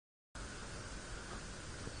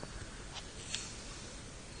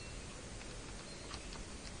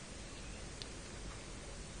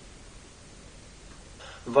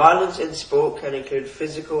Violence in sport can include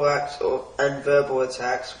physical acts and verbal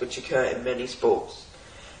attacks which occur in many sports.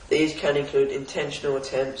 These can include intentional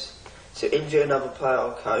attempts to injure another player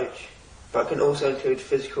or coach, but can also include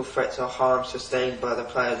physical threats or harm sustained by the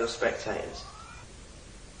players or spectators.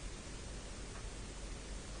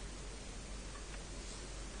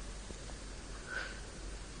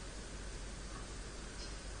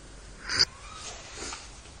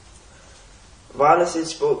 Violence in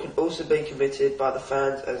sport can also be committed by the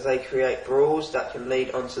fans as they create brawls that can lead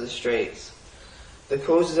onto the streets. The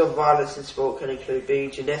causes of violence in sport can include being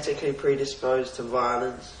genetically predisposed to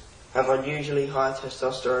violence, have unusually high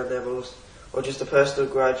testosterone levels, or just a personal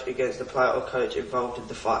grudge against the player or coach involved in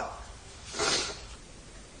the fight.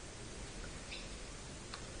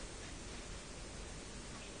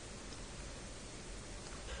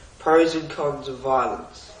 Pros and cons of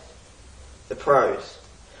violence. The pros: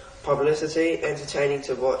 publicity, entertaining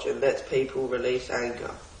to watch and lets people release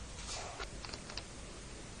anger.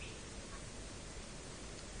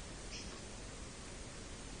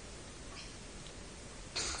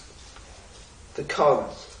 The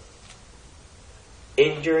cons: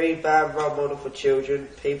 injury, bad role model for children,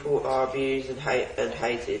 people are abused and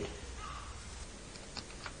hated.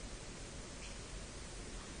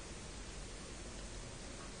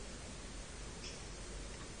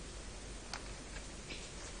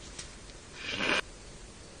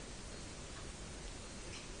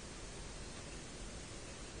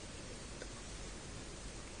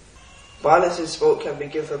 Violence in sport can be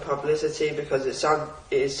good for publicity because it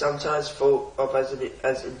is sometimes thought of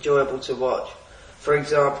as enjoyable to watch. For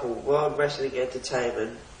example, World Wrestling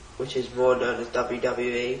Entertainment, which is more known as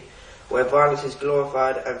WWE, where violence is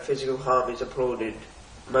glorified and physical harm is applauded,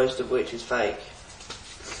 most of which is fake.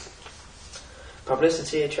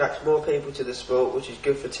 Publicity attracts more people to the sport, which is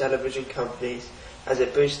good for television companies as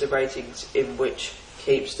it boosts the ratings in which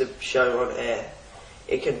keeps the show on air.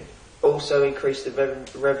 It can also increase the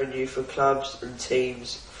revenue for clubs and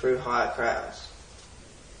teams through higher crowds.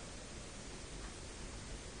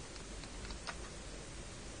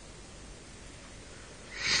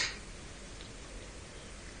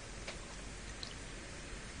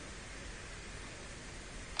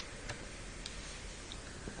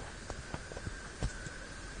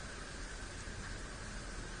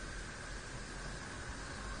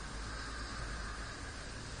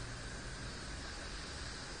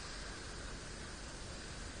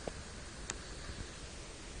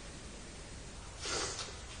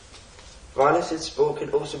 Violence in sport can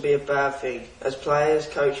also be a bad thing, as players,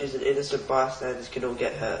 coaches and innocent bystanders can all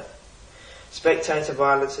get hurt. Spectator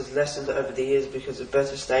violence has lessened over the years because of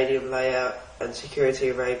better stadium layout and security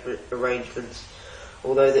arrangements,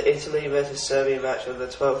 although the Italy vs Serbia match on the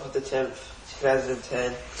 12th of the 10th,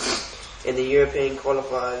 2010 in the European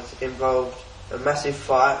qualifiers involved a massive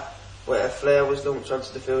fight where a flare was launched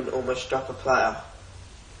onto the field and almost struck a player.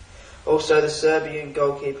 Also, the Serbian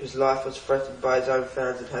goalkeeper's life was threatened by his own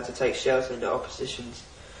fans and had to take shelter in the opposition's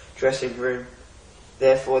dressing room.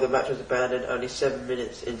 Therefore, the match was abandoned only 7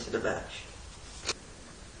 minutes into the match.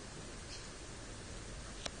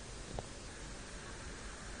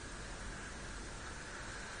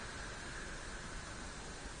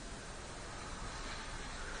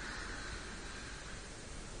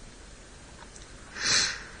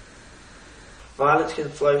 Violence can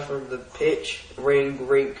flow from the pitch, ring,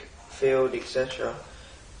 rink, field, etc.,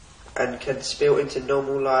 and can spill into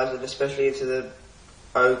normal lives and especially into the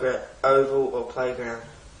oval or playground.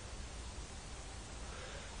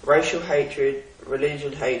 Racial hatred,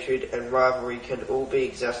 religion hatred and rivalry can all be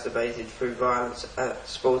exacerbated through violence at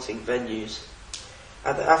sporting venues.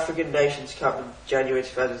 At the African Nations Cup in January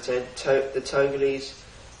 2010, the Togolese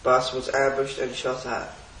bus was ambushed and shot at,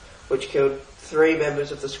 which killed 3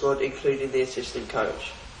 members of the squad including the assistant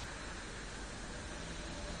coach.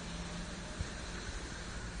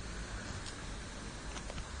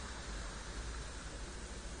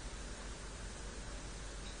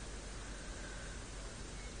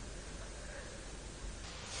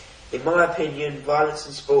 In my opinion, violence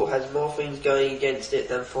in sport has more things going against it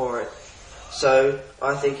than for it, so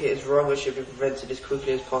I think it is wrong and should be prevented as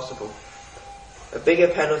quickly as possible. A bigger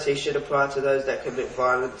penalty should apply to those that commit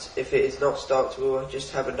violence. If it is not stopped, we will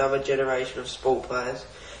just have another generation of sport players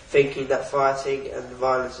thinking that fighting and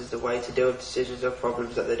violence is the way to deal with decisions or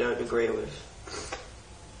problems that they don't agree with.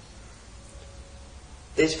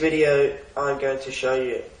 This video I'm going to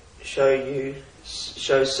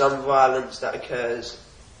show some violence that occurs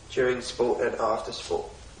during sport and after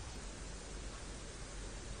sport.